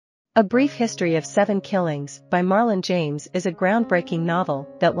A Brief History of Seven Killings by Marlon James is a groundbreaking novel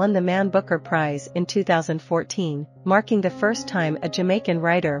that won the Man Booker Prize in 2014, marking the first time a Jamaican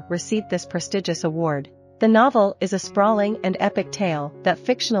writer received this prestigious award. The novel is a sprawling and epic tale that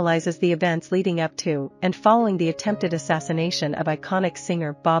fictionalizes the events leading up to and following the attempted assassination of iconic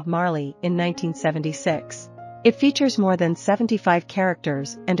singer Bob Marley in 1976. It features more than 75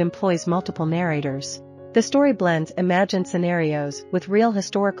 characters and employs multiple narrators. The story blends imagined scenarios with real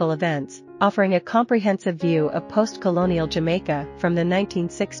historical events, offering a comprehensive view of post-colonial Jamaica from the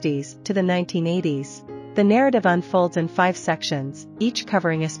 1960s to the 1980s. The narrative unfolds in 5 sections, each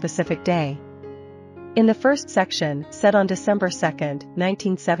covering a specific day. In the first section, set on December 2,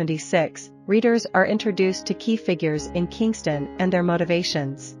 1976, readers are introduced to key figures in Kingston and their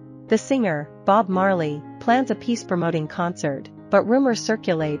motivations. The singer, Bob Marley, plans a peace-promoting concert, but rumors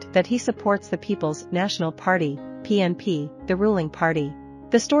circulate that he supports the People's National Party, PNP, the ruling party.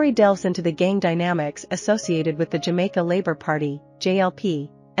 The story delves into the gang dynamics associated with the Jamaica Labour Party, JLP,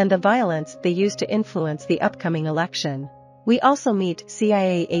 and the violence they use to influence the upcoming election. We also meet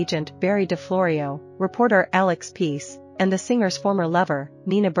CIA agent Barry DeFlorio, reporter Alex Peace, and the singer's former lover,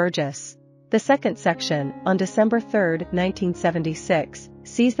 Nina Burgess. The second section, on December 3, 1976,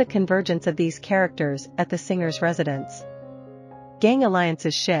 sees the convergence of these characters at the singer's residence. Gang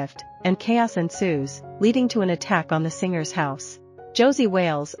alliances shift, and chaos ensues, leading to an attack on the singer's house. Josie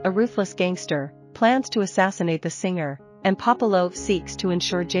Wales, a ruthless gangster, plans to assassinate the singer, and Popolo seeks to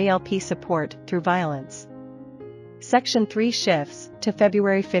ensure JLP support through violence. Section 3 shifts to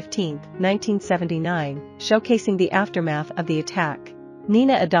February 15, 1979, showcasing the aftermath of the attack.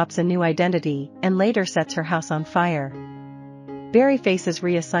 Nina adopts a new identity and later sets her house on fire. Barry faces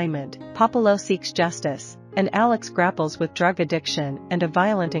reassignment, Popolo seeks justice, and Alex grapples with drug addiction and a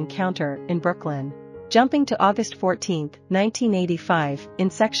violent encounter in Brooklyn. Jumping to August 14, 1985, in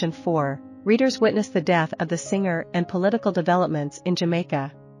Section 4, readers witness the death of the singer and political developments in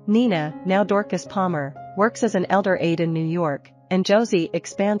Jamaica. Nina, now Dorcas Palmer, works as an elder aide in New York, and Josie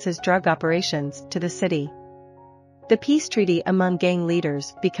expands his drug operations to the city. The peace treaty among gang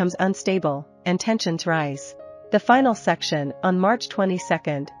leaders becomes unstable, and tensions rise. The final section, on March 22,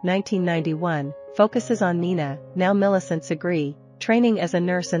 1991, focuses on Nina, now Millicent Segree, training as a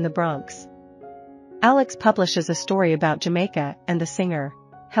nurse in the Bronx. Alex publishes a story about Jamaica and the singer.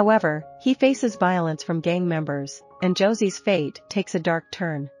 However, he faces violence from gang members, and Josie's fate takes a dark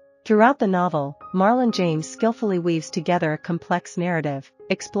turn. Throughout the novel, Marlon James skillfully weaves together a complex narrative,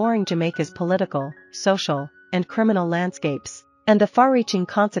 exploring Jamaica's political, social, and criminal landscapes, and the far-reaching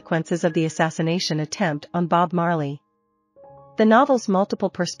consequences of the assassination attempt on Bob Marley. The novel's multiple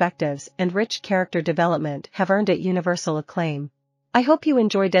perspectives and rich character development have earned it universal acclaim. I hope you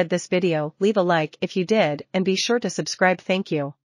enjoyed this video. Leave a like if you did and be sure to subscribe. Thank you.